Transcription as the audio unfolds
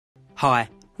Hi,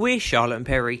 we're Charlotte and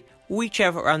Perry. We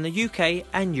travel around the UK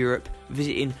and Europe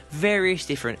visiting various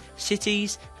different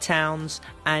cities, towns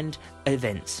and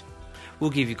events. We'll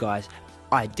give you guys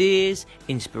ideas,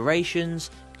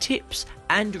 inspirations, tips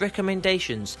and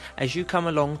recommendations as you come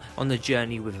along on the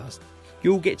journey with us.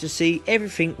 You'll get to see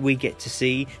everything we get to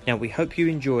see. Now we hope you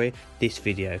enjoy this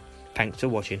video. Thanks for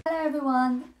watching. Hello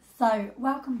everyone, so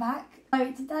welcome back. So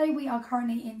today we are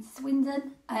currently in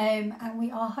Swindon and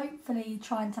we are hopefully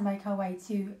trying to make our way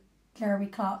to Jeremy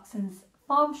Clarkson's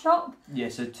farm shop. Yeah,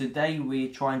 so today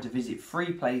we're trying to visit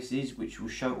 3 places which will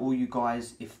show all you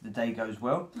guys if the day goes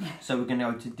well. So we're going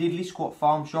to go to Diddley Squat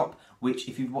Farm Shop, which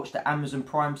if you've watched the Amazon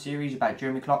Prime series about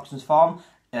Jeremy Clarkson's farm,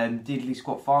 Diddley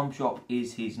Squat Farm Shop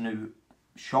is his new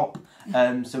shop.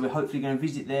 So we're hopefully going to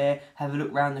visit there, have a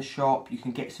look around the shop, you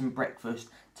can get some breakfast,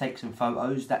 take some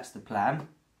photos, that's the plan.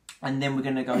 And then we're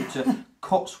going to go to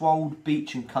Cotswold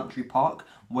Beach and Country Park,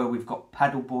 where we've got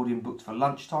paddleboarding booked for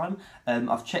lunchtime.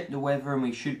 I've checked the weather and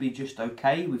we should be just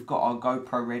okay. We've got our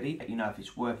GoPro ready, you know, if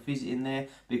it's worth visiting there,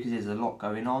 because there's a lot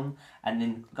going on. And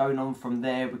then going on from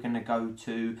there, we're going to go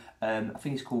to, I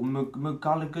think it's called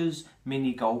McGulliger's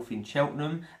Mini Golf in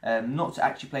Cheltenham. Not to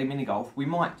actually play mini golf, we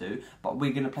might do, but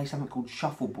we're going to play something called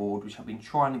shuffleboard, which I've been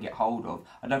trying to get hold of.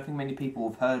 I don't think many people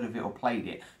have heard of it or played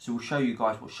it, so we'll show you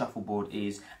guys what shuffleboard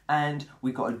is. And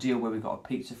we got a deal where we got a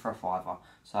pizza for a £5.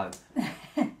 So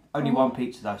only one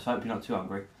pizza though, so I hope you're not too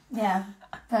hungry. Yeah,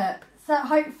 but so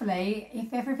hopefully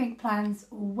if everything plans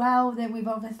well, then we've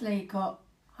obviously got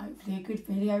hopefully a good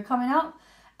video coming up.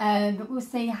 But we'll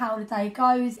see how the day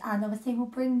goes, and obviously we'll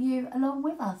bring you along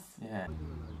with us. Yeah.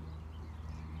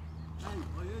 Hey, I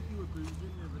heard you were boozing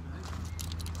the other day.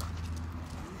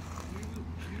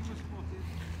 You were spotted.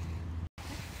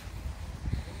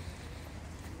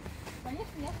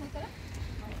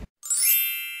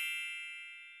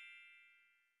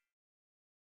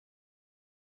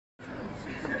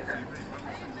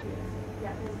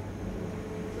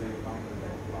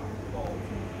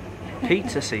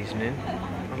 Pizza seasoning.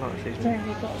 I like seasoning.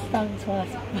 Jeremy got stones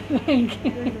worth, I think.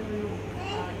 Yeah.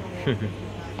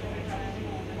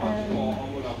 I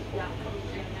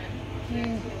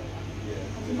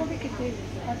probably could do this.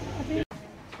 I do.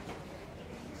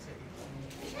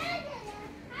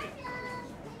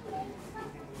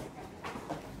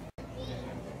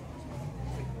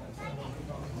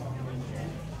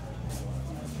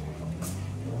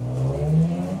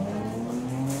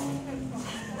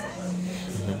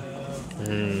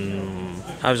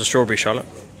 How's the strawberry, Charlotte?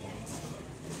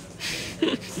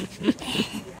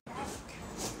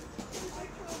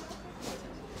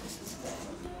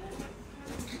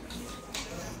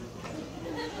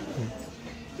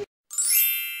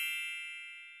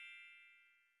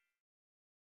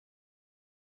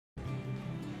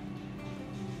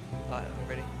 Right,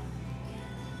 ready?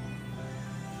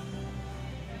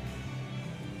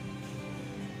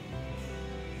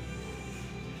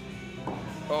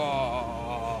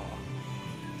 Oh.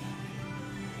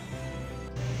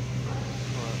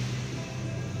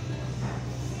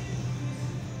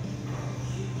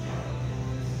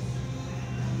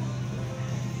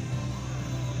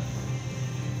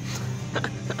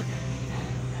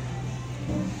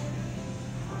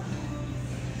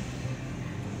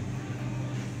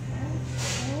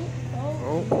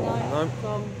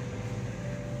 No.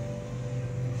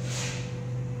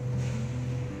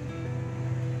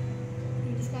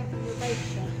 You just go for your bake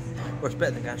shots. Well, it's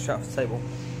better than going straight off the table.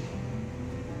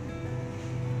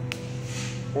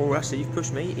 Oh, that's it, you've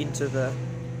pushed me into the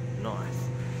knife.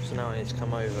 So now I need to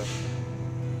come over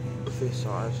this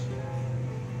side.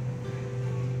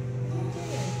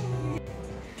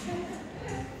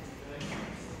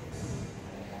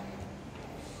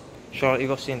 Charlotte, you've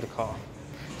got to see in the car.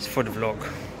 It's for the vlog.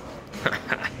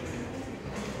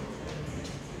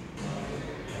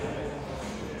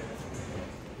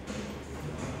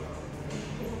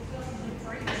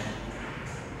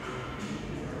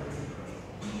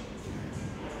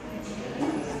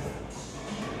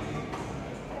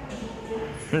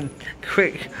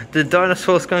 Quick, the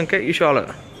dinosaur's going to get you,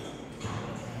 Charlotte.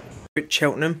 At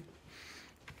Cheltenham.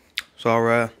 It's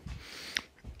our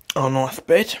nice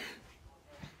bed.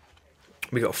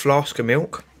 We got a flask of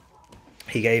milk.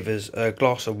 He gave us a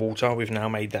glass of water. We've now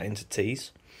made that into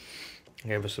teas. He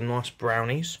gave us some nice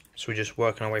brownies. So we're just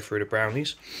working our way through the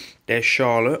brownies. There's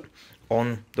Charlotte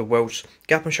on the world's...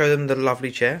 Get up and show them the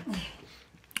lovely chair.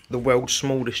 The world's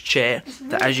smallest chair.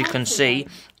 That, as you can see,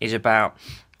 is about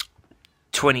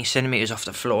 20 centimetres off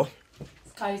the floor.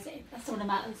 It's cosy. That's all that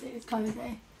matters. It's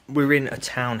cosy. We're in a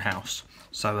townhouse.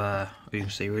 So you can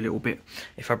see we're a little bit...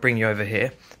 If I bring you over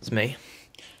here, it's me.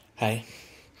 Hey.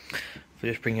 If I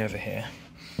just bring you over here,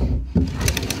 You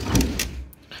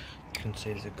can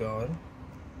see there's a garden.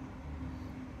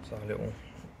 So a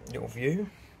little view.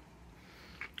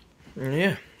 And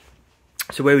yeah.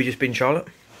 So where have we just been, Charlotte?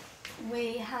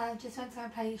 We have just went to go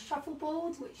and play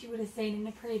shuffleboard, which you would have seen in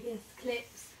the previous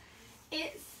clips.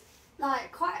 It's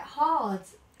like quite hard.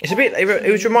 It's a bit.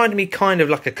 It was reminding me kind of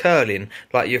like a curling.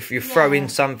 Like you throw in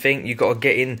something, you got to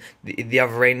get in the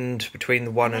other end between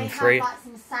the 1 and 3. They have like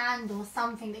some sand or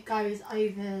something that goes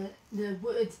over the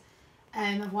wood.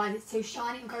 Otherwise it's too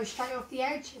shiny. It will go straight off the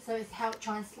edge. So it's helped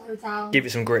try and slow down. Give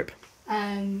it some grip.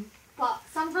 But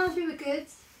sometimes we were good.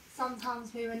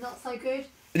 Sometimes we were not so good.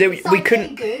 We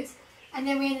couldn't. Good, and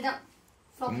then we ended up.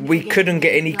 We couldn't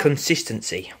get any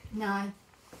consistency. No,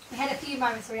 we had a few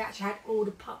moments where we actually had all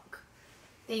the puck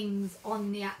things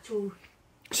on the actual.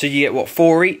 So you get what,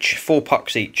 4 each? 4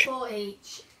 pucks each? 4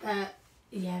 each, but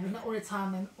yeah, but not all the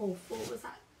time. And all 4 was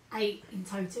that 8 in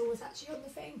total was actually on the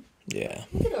thing. Yeah.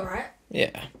 We did alright.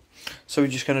 Yeah. So we're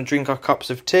just going to drink our cups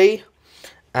of tea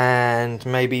and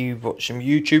maybe watch some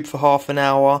YouTube for half an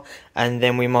hour, and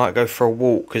then we might go for a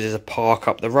walk because there's a park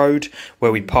up the road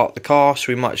where we park the car, so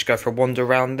we might just go for a wander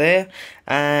around there,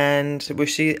 and we'll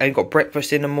see. And got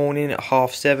breakfast in the morning at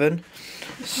 7:30.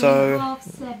 So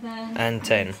 7:30 and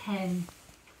 10.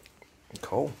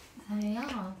 Cool. There you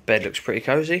are. Bed looks pretty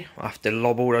cosy. I have to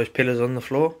lob all those pillows on the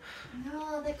floor.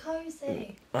 No, they're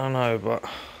cosy. I know, but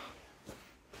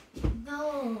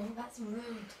no, that's rude.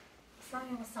 It's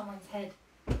only on someone's head.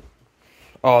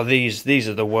 oh, these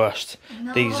are the worst.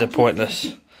 No, These are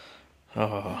pointless.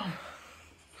 Oh.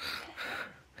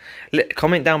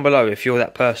 Comment down below if you're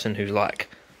that person who's like,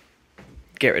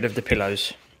 get rid of the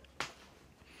pillows.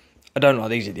 I don't like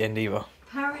these at the end either.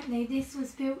 Apparently this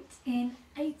was built in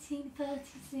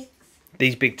 1836.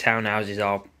 These big townhouses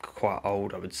are quite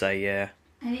old, I would say, yeah.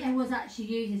 And it was actually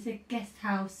used as a guest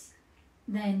house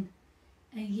then.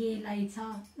 A year later,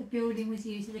 the building was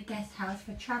used as a guest house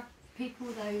for people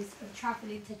those are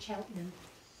travelling to Cheltenham.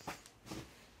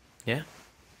 Yeah.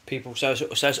 People. So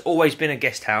it's always been a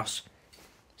guest house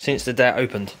since the day it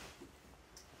opened.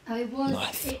 Oh, it was.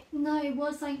 Nice. It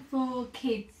was like for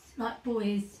kids, like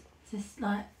boys, just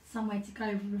like somewhere to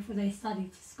go before they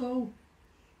studied to school.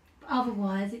 But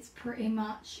otherwise, it's pretty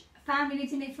much family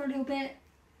lived in it for a little bit.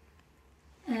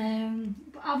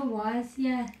 But otherwise,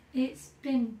 yeah, it's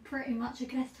been pretty much a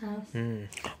guest house.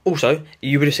 Also,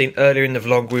 you would have seen earlier in the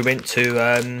vlog we went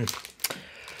to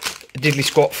Diddley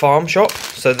Squat Farm Shop.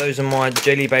 So those are my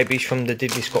jelly babies from the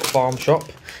Diddley Squat Farm Shop.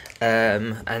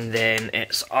 And then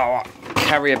it's our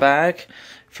carrier bag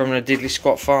from the Diddley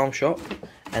Squat Farm Shop.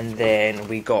 And then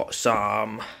we got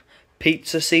some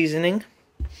pizza seasoning.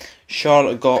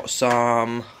 Charlotte got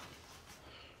some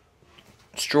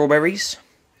strawberries.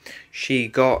 She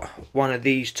got one of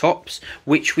these tops,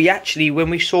 which we actually, when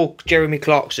we saw Jeremy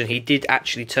Clarkson, he did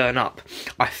actually turn up.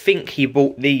 I think he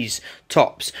bought these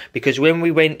tops because when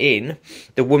we went in,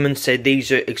 the woman said these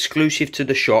are exclusive to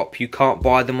the shop. You can't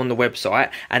buy them on the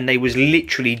website, and they was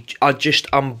literally just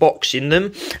unboxing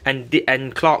them,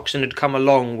 and Clarkson had come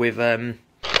along with a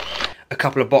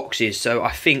couple of boxes. So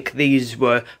I think these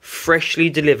were freshly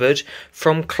delivered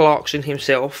from Clarkson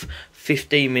himself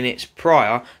 15 minutes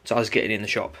prior to us getting in the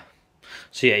shop.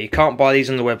 So yeah, you can't buy these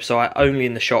on the website, only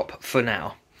in the shop for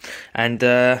now. And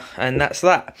that's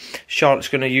that. Charlotte's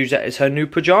going to use that as her new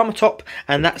pyjama top,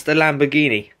 and that's the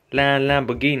Lamborghini.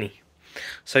 Lamborghini.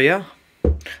 So yeah,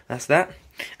 that's that.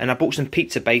 And I bought some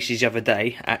pizza bases the other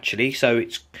day, actually. So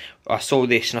I saw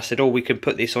this and I said, oh, we can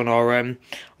put this on our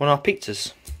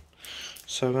pizzas.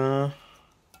 So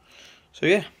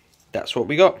yeah, that's what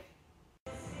we got.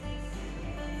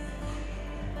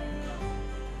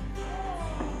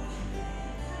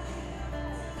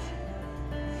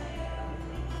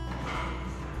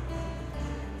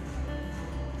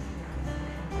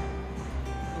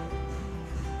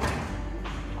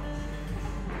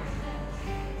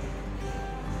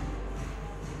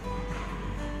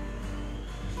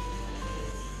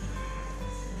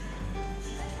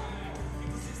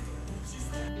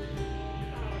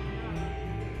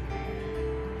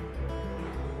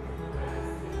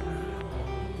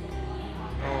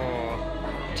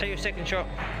 Take your second shot.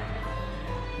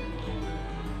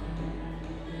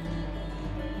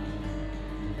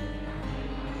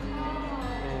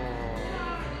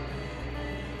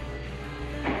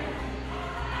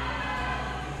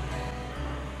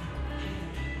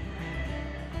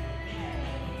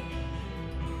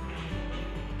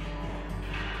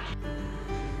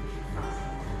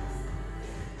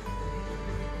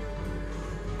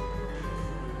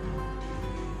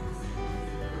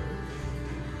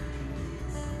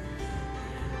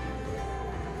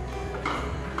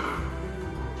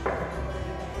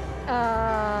 Go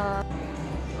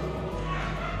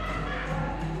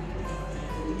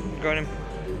on him.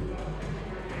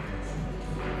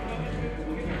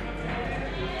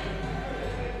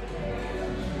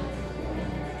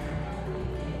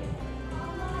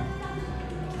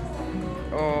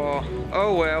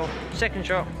 Oh well. Second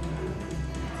shot.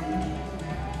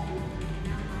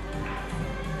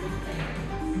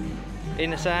 In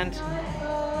the sand.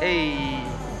 Hey.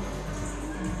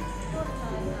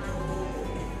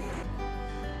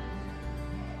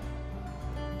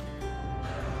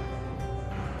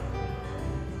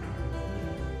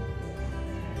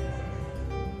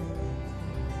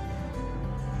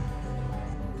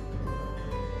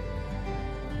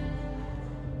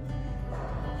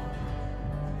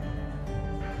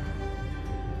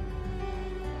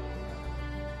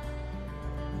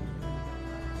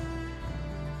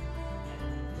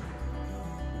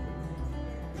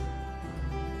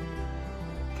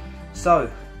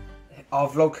 So, our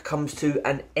vlog comes to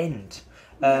an end.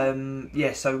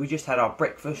 Yeah, so we just had our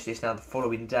breakfast. It's now the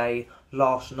following day.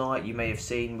 Last night, you may have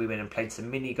seen, we went and played some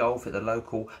mini golf at the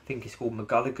local, I think it's called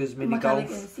McGulliger's mini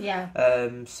golf. Yeah.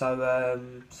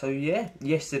 So yeah,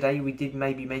 yesterday we did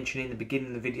maybe mention in the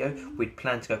beginning of the video we'd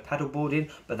planned to go paddleboarding,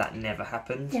 but that never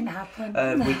happened. Didn't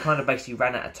happen. We kind of basically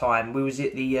ran out of time. We was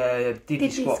at the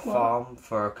Diddley Squat farm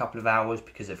for a couple of hours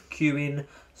because of queuing.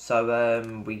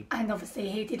 So we... And obviously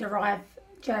he did arrive,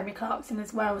 Jeremy Clarkson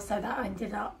as well, so that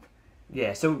ended up...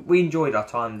 Yeah, so we enjoyed our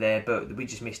time there, but we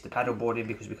just missed the paddleboarding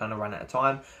because we kind of ran out of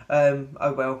time.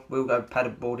 Oh well, we'll go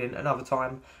paddleboarding another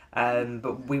time.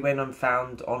 But we went and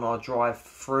found on our drive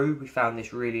through, we found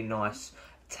this really nice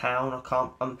town. I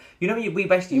can't, you know, we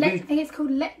basically... I think it's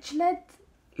called Lechled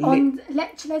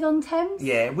on Thames.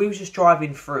 Yeah, we was just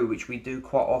driving through, which we do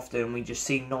quite often. We just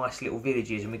see nice little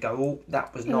villages and we go, oh,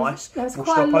 that was nice. There was we'll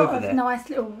quite stop a lot over of there. Nice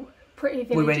little...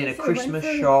 Pretty we went in a Christmas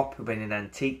we shop, we went in an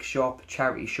antique shop, a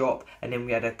charity shop, and then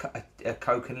we had a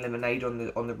Coke and lemonade on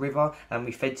the river, and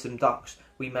we fed some ducks.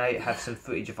 We may have some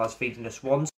footage of us feeding the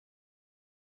swans.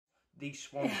 These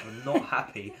swans were not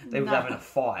happy. They were having a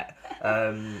fight.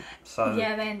 So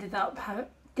yeah, they ended up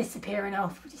disappearing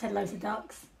off. We just had loads of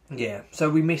ducks. Yeah, so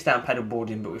we missed out on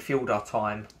paddleboarding, but we filled our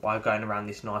time by going around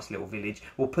this nice little village.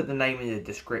 We'll put the name in the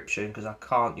description because I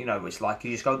can't, you know, it's like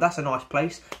you just go, that's a nice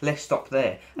place, let's stop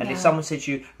there. And if someone said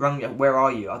to you, where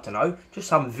are you? I don't know, just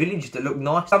some village that look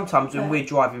nice. Sometimes when we're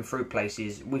driving through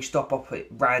places, we stop up at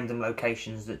random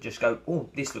locations that just go, oh,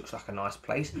 this looks like a nice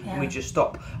place. Yeah. And we just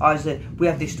stop. We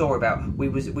have this story about,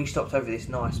 we stopped over this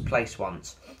nice place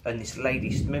once. And this lady,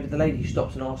 remember the lady who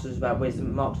stopped and asked us about where's the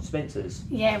Marks and Spencer's?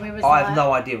 Yeah, we was. I have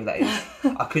no idea what that is.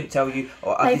 I couldn't tell you.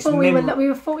 They thought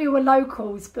we thought we were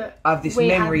locals, but I have this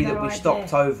memory that we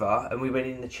stopped over and we went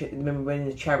in remember we went in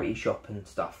the charity shop and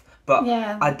stuff. But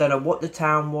yeah. I don't know what the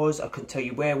town was. I couldn't tell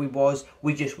you where we was.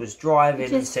 We just was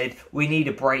driving and said we need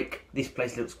a break. This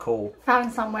place looks cool.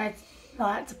 Found somewhere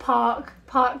to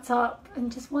parked up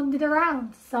and just wandered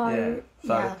around. So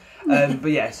yeah.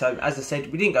 But yeah, so as I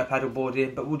said, we didn't go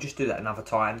paddleboarding, but we'll just do that another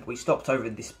time. We stopped over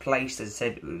at this place, as I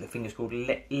said, the thing is called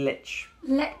Lechled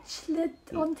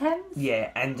on Thames. Yeah,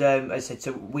 and as I said,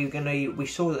 so we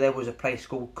saw that there was a place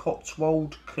called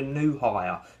Cotswold Canoe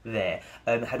Hire there.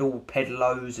 It had all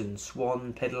pedalos and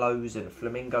swan pedalos and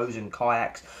flamingos and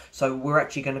kayaks. So we're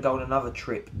actually going to go on another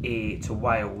trip to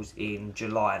Wales in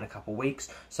July in a couple of weeks.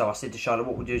 So I said to Charlotte,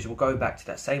 what we'll do is we'll go back to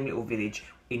that same little village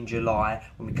in July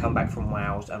when we come back from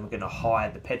Wales, and we're going to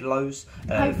hire the pedalos.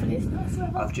 Hopefully it's nice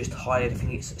weather. I've just hired, I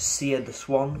think it's Sia the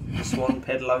Swan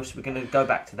pedalo, so we're going to go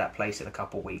back to that place in a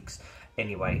couple of weeks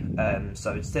anyway.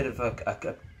 So instead of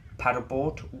a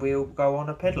paddleboard, we'll go on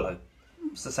a pedalo.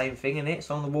 It's the same thing, isn't it?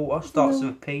 It's on the water, starts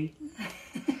with a P.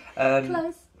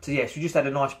 Close. So yes, we just had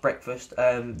a nice breakfast.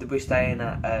 We're staying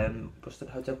at what's the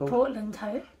hotel called?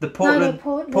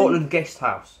 Portland Guest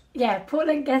House. Yeah,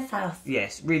 Portland Guest House.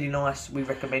 Yes, really nice. We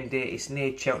recommend it. It's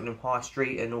near Cheltenham High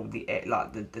Street and all the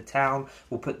the town.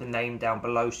 We'll put the name down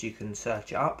below so you can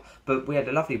search it up. But we had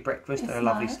a lovely breakfast and a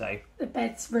lovely stay. The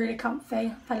bed's really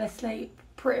comfy. Fell asleep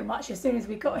pretty much as soon as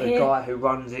we got here. The guy who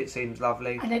runs it seems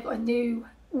lovely. And they've got a new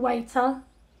waiter.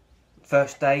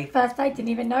 First day, didn't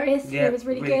even notice. Yeah, it was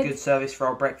really good service for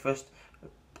our breakfast.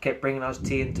 Kept bringing us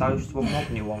tea and toast. What more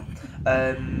can you want?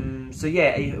 So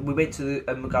yeah, we went to the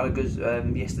McGulliger's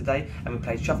yesterday and we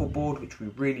played shuffleboard, which we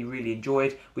really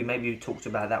enjoyed. We maybe talked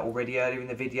about that already earlier in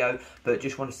the video, but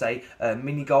just want to say,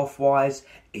 mini golf wise,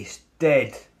 it's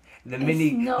dead. The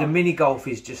mini golf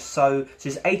is just so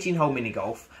it's 18-hole mini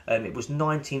golf. It was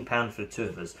 £19 for the two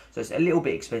of us, so it's a little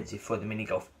bit expensive for the mini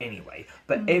golf anyway.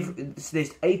 But so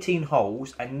there's 18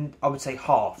 holes, and I would say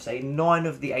half, say 9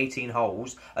 of the 18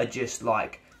 holes are just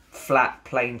like flat,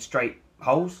 plain, straight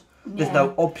holes. There's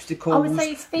no obstacles. I would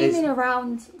say it's theming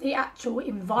around the actual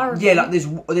environment. Yeah, like there's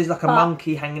like a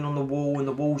monkey hanging on the wall, and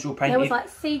the walls are all painted. There was like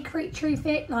sea creature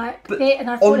bit, and I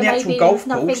thought on the actual golf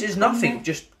course, there's nothing. There.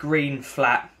 Just green,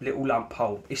 flat, little lump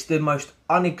hole. It's the most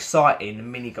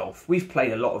unexciting mini golf. We've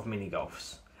played a lot of mini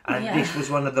golfs. And this was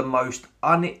one of the most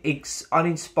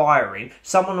uninspiring.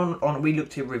 Someone we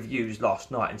looked at reviews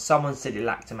last night, and someone said it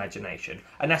lacked imagination,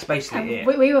 and that's basically it.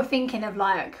 We were thinking of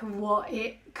like what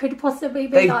it could possibly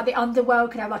be. Like the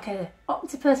underworld could have like a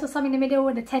octopus or something in the middle,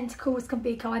 and the tentacles can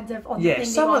be kind of on the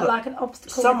thing, like an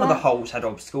obstacle. Some of the holes had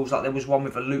obstacles. Like there was one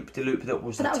with a loop-de-loop that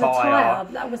was but a that was tyre.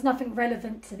 That was nothing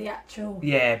relevant to the actual.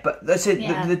 Yeah, but that's it.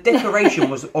 The decoration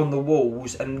was on the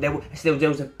walls, and there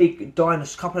was a big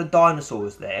couple of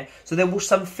dinosaurs there. So there was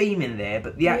some theme in there,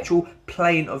 but the actual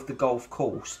plane of the golf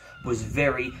course was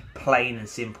very plain and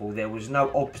simple. There was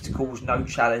no obstacles, no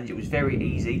challenge. It was very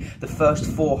easy. The first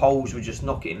 4 holes were just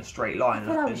knock it in a straight line. I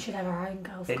feel like we should have our own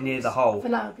golf They're course. near the hole. I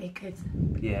feel like that would be good.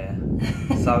 Yeah.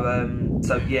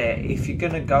 So yeah, if you're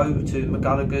gonna go to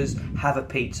McGallagher's, have a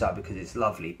pizza because it's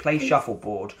lovely. Play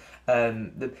shuffleboard.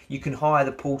 You can hire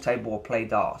the pool table or play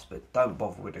darts, but don't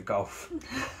bother with the golf.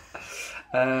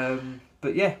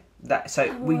 But yeah,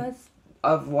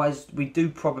 Otherwise, we do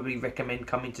probably recommend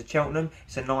coming to Cheltenham.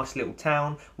 It's a nice little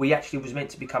town. We actually was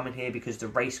meant to be coming here because the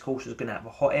racecourse was going to have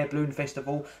a hot air balloon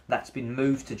festival. That's been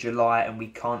moved to July, and we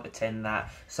can't attend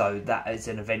that. So that is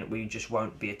an event we just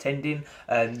won't be attending.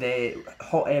 The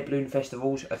hot air balloon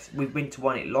festivals, we went to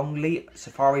one at Longley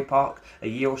Safari Park a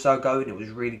year or so ago, and it was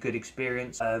a really good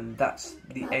experience. That's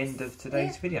the end of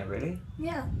today's video, really.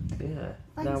 Yeah. Yeah.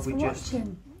 Thanks now we for just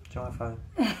watching. drive home.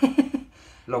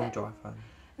 Long drive home.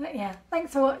 But yeah,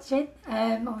 thanks for watching.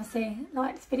 Obviously,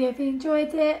 like this video if you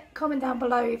enjoyed it. Comment down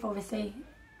below if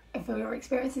your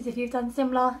experiences, if you've done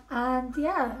similar, and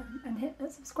yeah, and hit the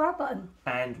subscribe button.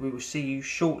 And we will see you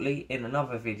shortly in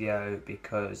another video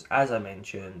because, as I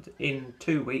mentioned, in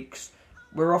 2 weeks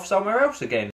we're off somewhere else again.